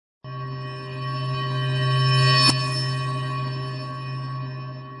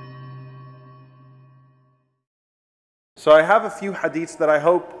So I have a few hadiths that I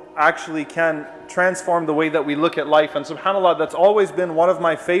hope actually can transform the way that we look at life. And subhanAllah, that's always been one of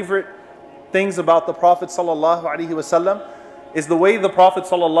my favorite things about the Prophet ﷺ, is the way the Prophet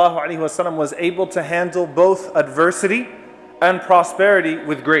ﷺ was able to handle both adversity and prosperity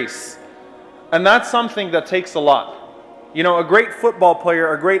with grace. And that's something that takes a lot. You know, a great football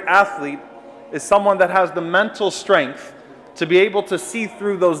player, a great athlete, is someone that has the mental strength to be able to see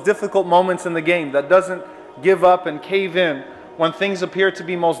through those difficult moments in the game, that doesn't give up and cave in when things appear to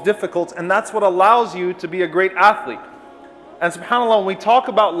be most difficult. And that's what allows you to be a great athlete. And subhanAllah, when we talk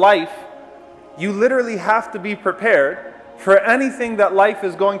about life, you literally have to be prepared for anything that life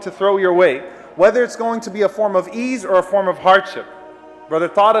is going to throw your way, whether it's going to be a form of ease or a form of hardship. Brother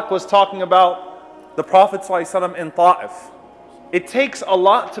Tariq was talking about the Prophet ﷺ in Ta'if. It takes a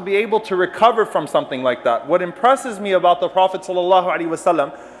lot to be able to recover from something like that. What impresses me about the Prophet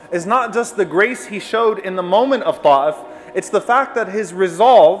ﷺ is not just the grace he showed in the moment of Ta'if, it's the fact that his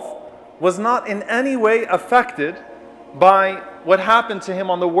resolve was not in any way affected by what happened to him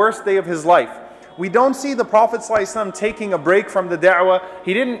on the worst day of his life. We don't see the Prophet ﷺ taking a break from the da'wah.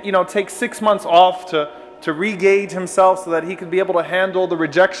 He didn't, take 6 months off to re-gauge himself so that he could be able to handle the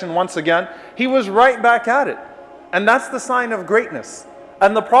rejection once again. He was right back at it. And that's the sign of greatness.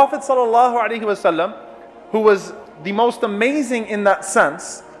 And the Prophet ﷺ, who was the most amazing in that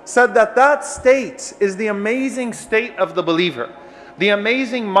sense, said that that state is the amazing state of the believer, the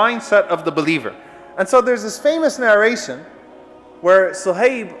amazing mindset of the believer. And so there's this famous narration where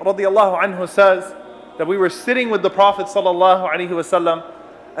Suhaib radiallahu anhu says that we were sitting with the Prophet ﷺ,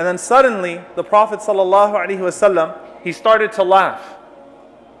 and then suddenly the Prophet ﷺ, he started to laugh.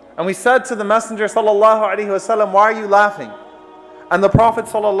 And we said to the Messenger ﷺ, why are you laughing? And the Prophet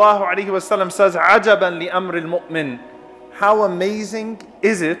ﷺ says, عَجَبًا لِأَمْرِ الْمُؤْمِنِ, how amazing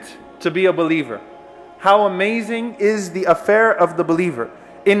is it to be a believer? How amazing is the affair of the believer?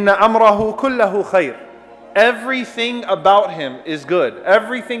 إِنَّ أَمْرَهُ كُلَّهُ خَيْرٌ. Everything about him is good.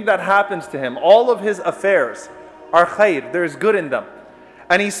 Everything that happens to him, all of his affairs are khair. There is good in them.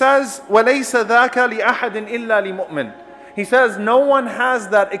 And he says, وَلَيْسَ ذَاكَ لِأَحَدٍ إِلَّا لِمُؤْمِنٍ. He says no one has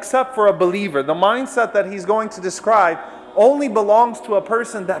that except for a believer. The mindset that he's going to describe only belongs to a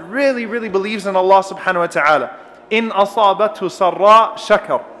person that really, really believes in Allah subhanahu wa ta'ala. إِنْ أَصَابَتْهُ سَرَّاء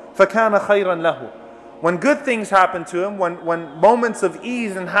شَكَرْ فَكَانَ خَيْرًا لَهُ. When good things happen to him, when moments of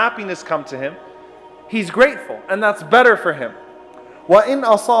ease and happiness come to him, he's grateful, and that's better for him. وَإِنْ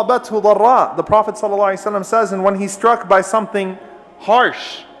أَصَابَتْهُ ضَرَّاء. The Prophet ﷺ says, and when he's struck by something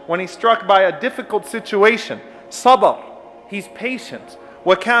harsh, when he's struck by a difficult situation, sabr, he's patient.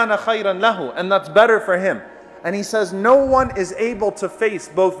 وَكَانَ خَيْرًا لَهُ. And that's better for him. And he says no one is able to face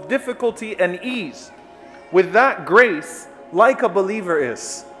both difficulty and ease with that grace like a believer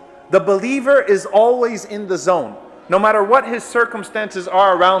is. The believer is always in the zone, no matter what his circumstances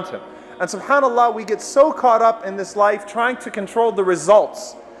are around him. And subhanAllah, we get so caught up in this life trying to control the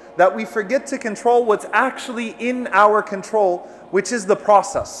results that we forget to control what's actually in our control, which is the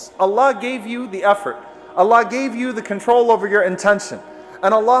process. Allah gave you the effort. Allah gave you the control over your intention.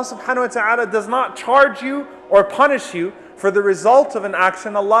 And Allah subhanahu wa ta'ala does not charge you or punish you for the result of an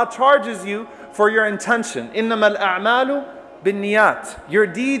action. Allah charges you for your intention. إِنَّمَا الْأَعْمَالُ بِالنِّيَّاتِ. Your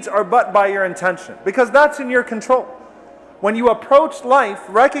deeds are but by your intention, because that's in your control. When you approach life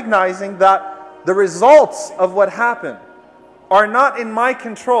recognizing that the results of what happened are not in my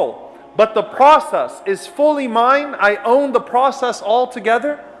control, but the process is fully mine, I own the process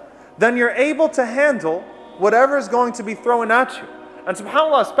altogether, then you're able to handle whatever is going to be thrown at you. And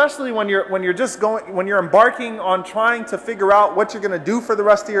subhanAllah, especially when you're embarking on trying to figure out what you're going to do for the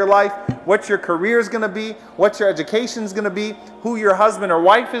rest of your life, what your career is going to be, what your education is going to be, who your husband or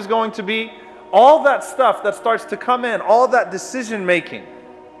wife is going to be, all that stuff that starts to come in, all that decision making,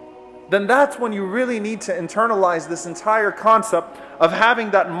 then that's when you really need to internalize this entire concept of having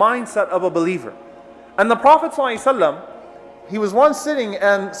that mindset of a believer. And the Prophet ﷺ, he was once sitting,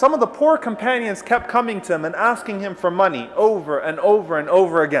 and some of the poor companions kept coming to him and asking him for money over and over and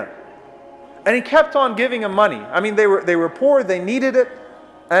over again. And he kept on giving them money. I mean, they were poor, they needed it,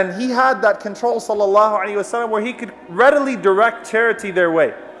 and he had that control, sallallahu alaihi wasallam, where he could readily direct charity their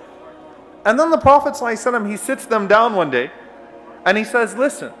way. And then the Prophet ﷺ, he sits them down one day, and he says,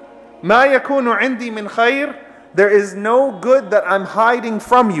 listen, مَا يَكُونُ عِنْدِي مِنْ خَيْرٍ. There is no good that I'm hiding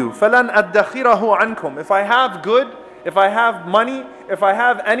from you. فَلَنْ أَدَّخِرَهُ عَنْكُمْ. If I have good, if I have money, if I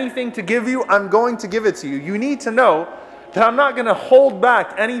have anything to give you, I'm going to give it to you. You need to know that I'm not going to hold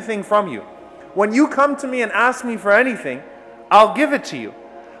back anything from you. When you come to me and ask me for anything, I'll give it to you.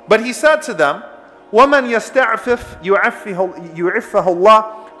 But he said to them, وَمَنْ يَسْتَعْفِفْ يُعِفَّهُ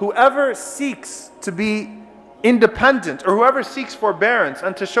اللَّهُ. Whoever seeks to be independent, or whoever seeks forbearance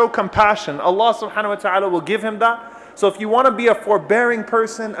and to show compassion, Allah subhanahu wa ta'ala will give him that. So if you want to be a forbearing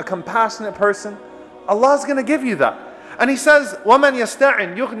person, a compassionate person, Allah's going to give you that. And He says, وَمَنْ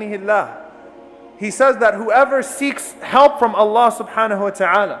يَسْتَعِنْ يُغْنِهِ اللَّهِ. He says that whoever seeks help from Allah subhanahu wa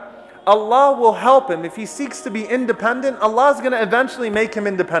ta'ala, Allah will help him. If he seeks to be independent, Allah is going to eventually make him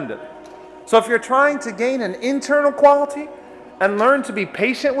independent. So if you're trying to gain an internal quality and learn to be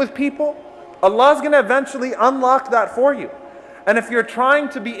patient with people, Allah is going to eventually unlock that for you. And if you're trying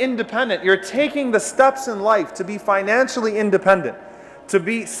to be independent, you're taking the steps in life to be financially independent, to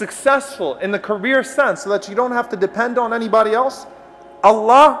be successful in the career sense so that you don't have to depend on anybody else,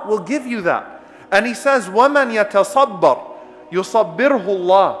 Allah will give you that. And He says, وَمَنْ يَتَصَبَّرْ يُصَبِّرْهُ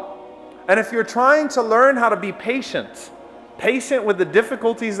اللَّهُ. And if you're trying to learn how to be patient, patient with the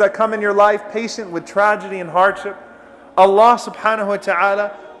difficulties that come in your life, patient with tragedy and hardship, Allah subhanahu wa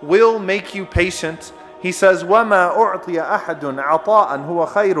ta'ala will make you patient. He says, وَمَا أُعْطِيَ أَحَدٌ عَطَاءً هُوَ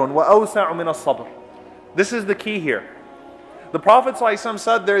خَيْرٌ وَأَوْسَعُ مِنَ الصَّبْرِ. This is the key here. The Prophet ﷺ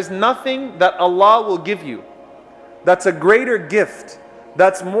said, there is nothing that Allah will give you that's a greater gift,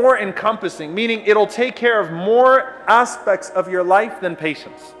 that's more encompassing, meaning it'll take care of more aspects of your life than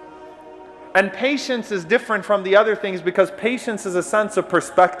patience. And patience is different from the other things because patience is a sense of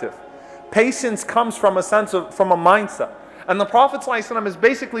perspective. Patience comes from a mindset. And the Prophet ﷺ is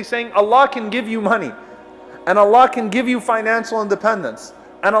basically saying Allah can give you money, and Allah can give you financial independence,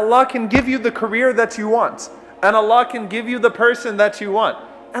 and Allah can give you the career that you want, and Allah can give you the person that you want,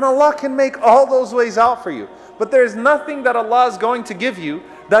 and Allah can make all those ways out for you. But there's nothing that Allah is going to give you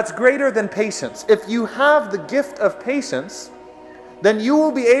that's greater than patience. If you have the gift of patience, then you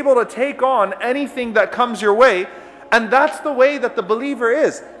will be able to take on anything that comes your way. And that's the way that the believer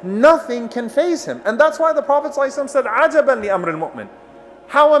is. Nothing can faze him. And that's why the Prophet ﷺ said, عَجَبًا لِأَمْرِ الْمُؤْمِنِ.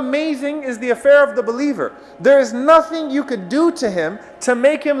 How amazing is the affair of the believer. There is nothing you could do to him to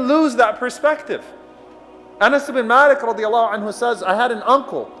make him lose that perspective. Anas ibn Malik radiallahu anhu says, I had an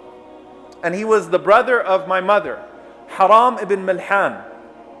uncle, and he was the brother of my mother, Haram ibn Milhan,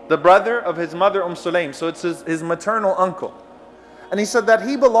 the brother of his mother Sulaym. So it's his maternal uncle. And he said that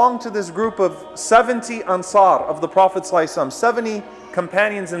he belonged to this group of 70 Ansar of the Prophet ﷺ, 70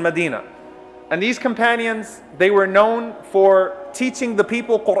 companions in Medina. And these companions, they were known for teaching the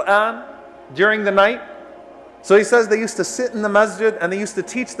people Quran during the night. So he says they used to sit in the masjid and they used to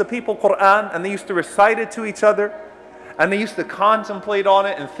teach the people Quran, and they used to recite it to each other, and they used to contemplate on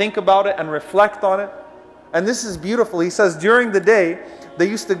it and think about it and reflect on it. And this is beautiful. He says during the day, they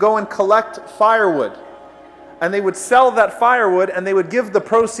used to go and collect firewood. And they would sell that firewood and they would give the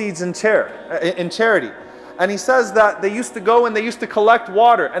proceeds in charity. And he says that they used to go and they used to collect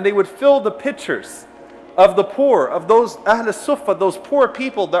water, and they would fill the pitchers of the poor, of those Ahl al-Suffah, those poor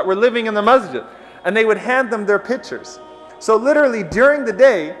people that were living in the masjid. And they would hand them their pitchers. So literally during the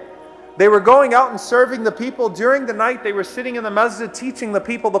day, they were going out and serving the people. During the night, they were sitting in the masjid teaching the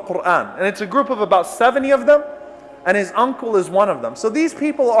people the Quran. And it's a group of about 70 of them, and his uncle is one of them. So these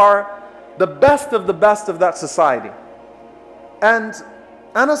people are the best of that society. And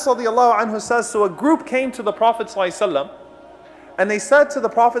Anas radiallahu anhu says, so a group came to the Prophet ﷺ, and they said to the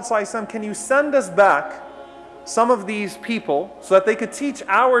Prophet ﷺ, can you send us back some of these people so that they could teach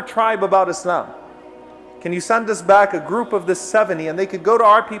our tribe about Islam? Can you send us back a group of this 70 and they could go to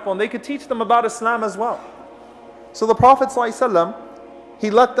our people and they could teach them about Islam as well? So the Prophet ﷺ, he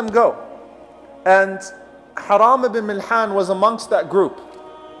let them go. And Haram ibn Milhan was amongst that group.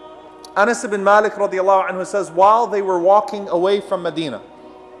 Anas ibn Malik radiallahu anhu says, while they were walking away from Medina,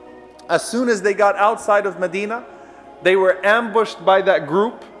 as soon as they got outside of Medina, they were ambushed by that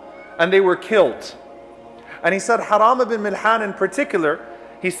group and they were killed. And he said, Haram ibn Milhan in particular,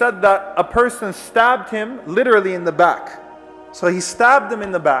 he said that a person stabbed him literally in the back. So he stabbed him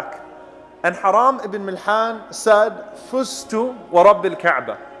in the back. And Haram ibn Milhan said, Fustu wa Rabbil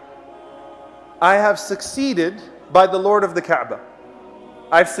Kaaba. I have succeeded by the Lord of the Kaaba.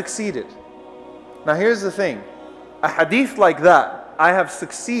 I've succeeded. Now here's the thing. A hadith like that, I have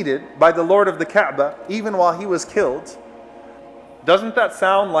succeeded by the Lord of the Kaaba, even while he was killed. Doesn't that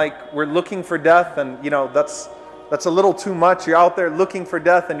sound like we're looking for death, and that's a little too much? You're out there looking for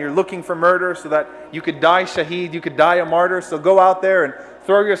death and you're looking for murder so that you could die shaheed, you could die a martyr. So go out there and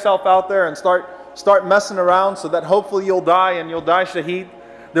throw yourself out there and start messing around so that hopefully you'll die and you'll die shaheed.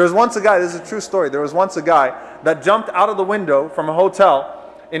 There was once a guy, this is a true story, there was once a guy that jumped out of the window from a hotel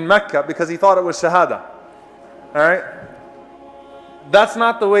in Mecca because he thought it was shahada. Alright? That's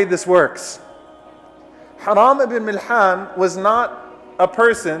not the way this works. Haram ibn Milhan was not a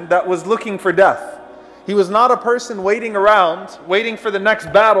person that was looking for death. He was not a person waiting around, waiting for the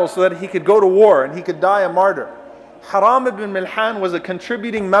next battle so that he could go to war and he could die a martyr. Haram ibn Milhan was a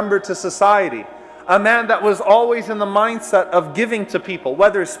contributing member to society, a man that was always in the mindset of giving to people,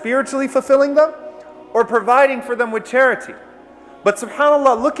 whether spiritually fulfilling them or providing for them with charity. But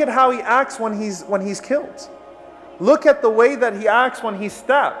subhanAllah, look at how he acts when he's killed. Look at the way that he acts when he's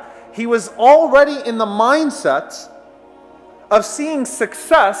stabbed. He was already in the mindset of seeing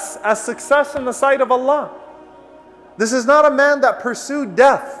success as success in the sight of Allah. This is not a man that pursued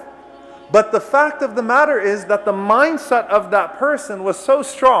death. But the fact of the matter is that the mindset of that person was so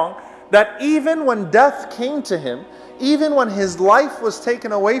strong that even when death came to him, even when his life was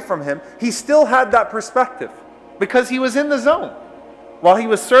taken away from him, he still had that perspective. Because he was in the zone. While he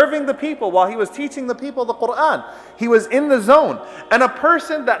was serving the people, while he was teaching the people the Quran, he was in the zone. And a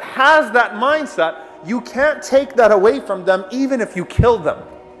person that has that mindset, you can't take that away from them even if you kill them.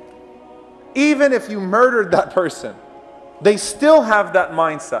 Even if you murdered that person. They still have that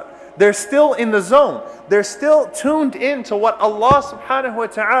mindset. They're still in the zone. They're still tuned in to what Allah subhanahu wa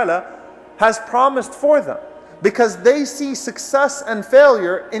ta'ala has promised for them. Because they see success and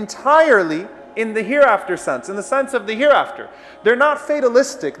failure entirely in the hereafter sense, in the sense of the hereafter. They're not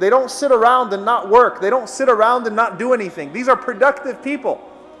fatalistic. They don't sit around and not work. They don't sit around and not do anything. These are productive people.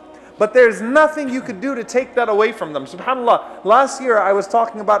 But there's nothing you could do to take that away from them. SubhanAllah, last year I was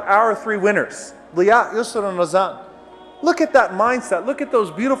talking about our three winners. Diya, Yusr and Razan. Look at that mindset. Look at those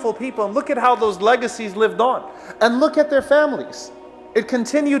beautiful people and look at how those legacies lived on. And look at their families. It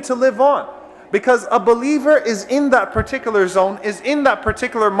continued to live on. Because a believer is in that particular zone, is in that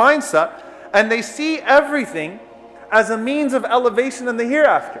particular mindset, and they see everything as a means of elevation in the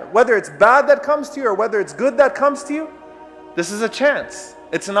hereafter. Whether it's bad that comes to you or whether it's good that comes to you, this is a chance.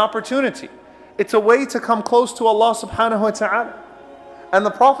 It's an opportunity. It's a way to come close to Allah subhanahu wa ta'ala. And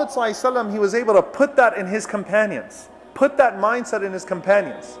the Prophet ﷺ, he was able to put that in his companions. Put that mindset in his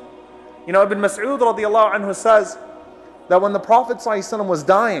companions. You know, Ibn Mas'ud radiallahu anhu says that when the Prophet ﷺ was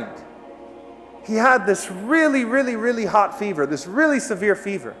dying, he had this really hot fever, this really severe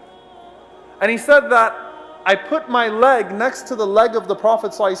fever. And he said that I put my leg next to the leg of the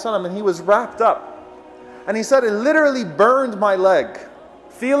Prophet ﷺ and he was wrapped up. And he said it literally burned my leg.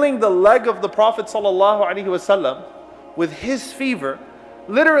 Feeling the leg of the Prophet ﷺ with his fever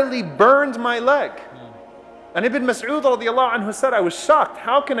literally burned my leg. And Ibn Mas'ud radiallahu anhu said, I was shocked.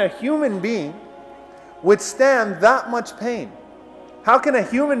 How can a human being withstand that much pain? How can a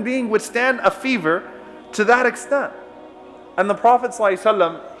human being withstand a fever to that extent? And the Prophet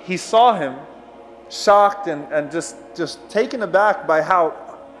ﷺ, he saw him shocked and just taken aback by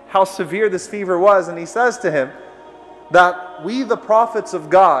how severe this fever was. And he says to him that we, the prophets of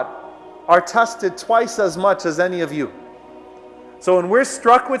God, are tested twice as much as any of you. So when we're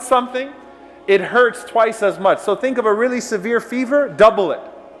struck with something, it hurts twice as much. So think of a really severe fever, double it.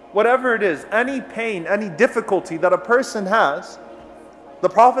 Whatever it is, any pain, any difficulty that a person has, the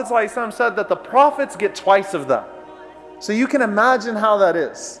Prophet ﷺ said that the prophets get twice of that. So you can imagine how that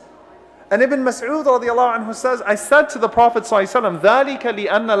is. And Ibn Mas'ud radiallahu anhu says, I said to the Prophet ﷺ, ذَلِكَ لِأَنَّ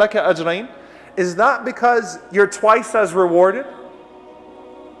لَكَ أَجْرَيْنِ. Is that because you're twice as rewarded?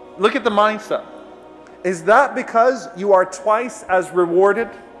 Look at the mindset. Is that because you are twice as rewarded?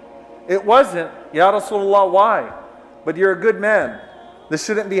 It wasn't. Ya Rasulullah, why? But you're a good man. This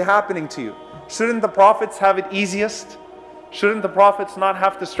shouldn't be happening to you. Shouldn't the prophets have it easiest? Shouldn't the prophets not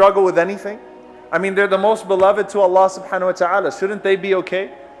have to struggle with anything? I mean, they're the most beloved to Allah subhanahu wa ta'ala. Shouldn't they be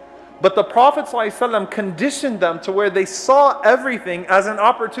okay? But the Prophet ﷺ conditioned them to where they saw everything as an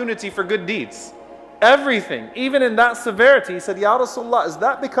opportunity for good deeds. Everything. Even in that severity, he said, Ya Rasulullah, is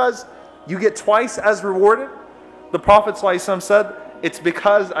that because you get twice as rewarded? The Prophet ﷺ said, it's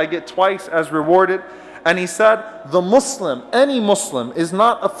because I get twice as rewarded. And he said, the Muslim, any Muslim, is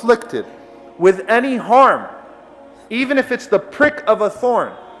not afflicted with any harm, even if it's the prick of a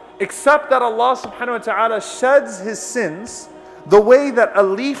thorn, except that Allah subhanahu wa ta'ala sheds his sins the way that a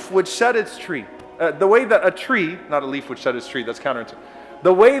leaf would shed its tree. The way that a tree, not a leaf would shed its tree, that's counterintuitive.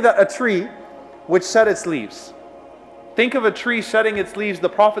 The way that a tree would shed its leaves. Think of a tree shedding its leaves. The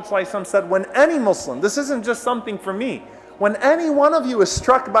Prophet ﷺ said, when any Muslim, this isn't just something for me, when any one of you is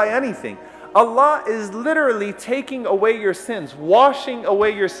struck by anything, Allah is literally taking away your sins, washing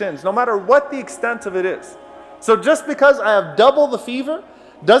away your sins, no matter what the extent of it is. So just because I have double the fever,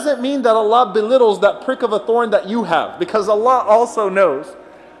 doesn't mean that Allah belittles that prick of a thorn that you have. Because Allah also knows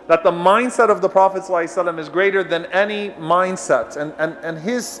that the mindset of the Prophet ﷺ is greater than any mindset. And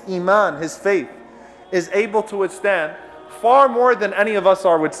his iman, his faith, is able to withstand far more than any of us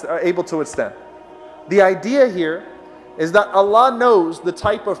are able to withstand. The idea here is that Allah knows the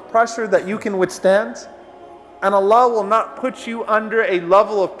type of pressure that you can withstand, and Allah will not put you under a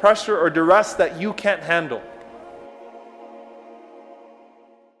level of pressure or duress that you can't handle.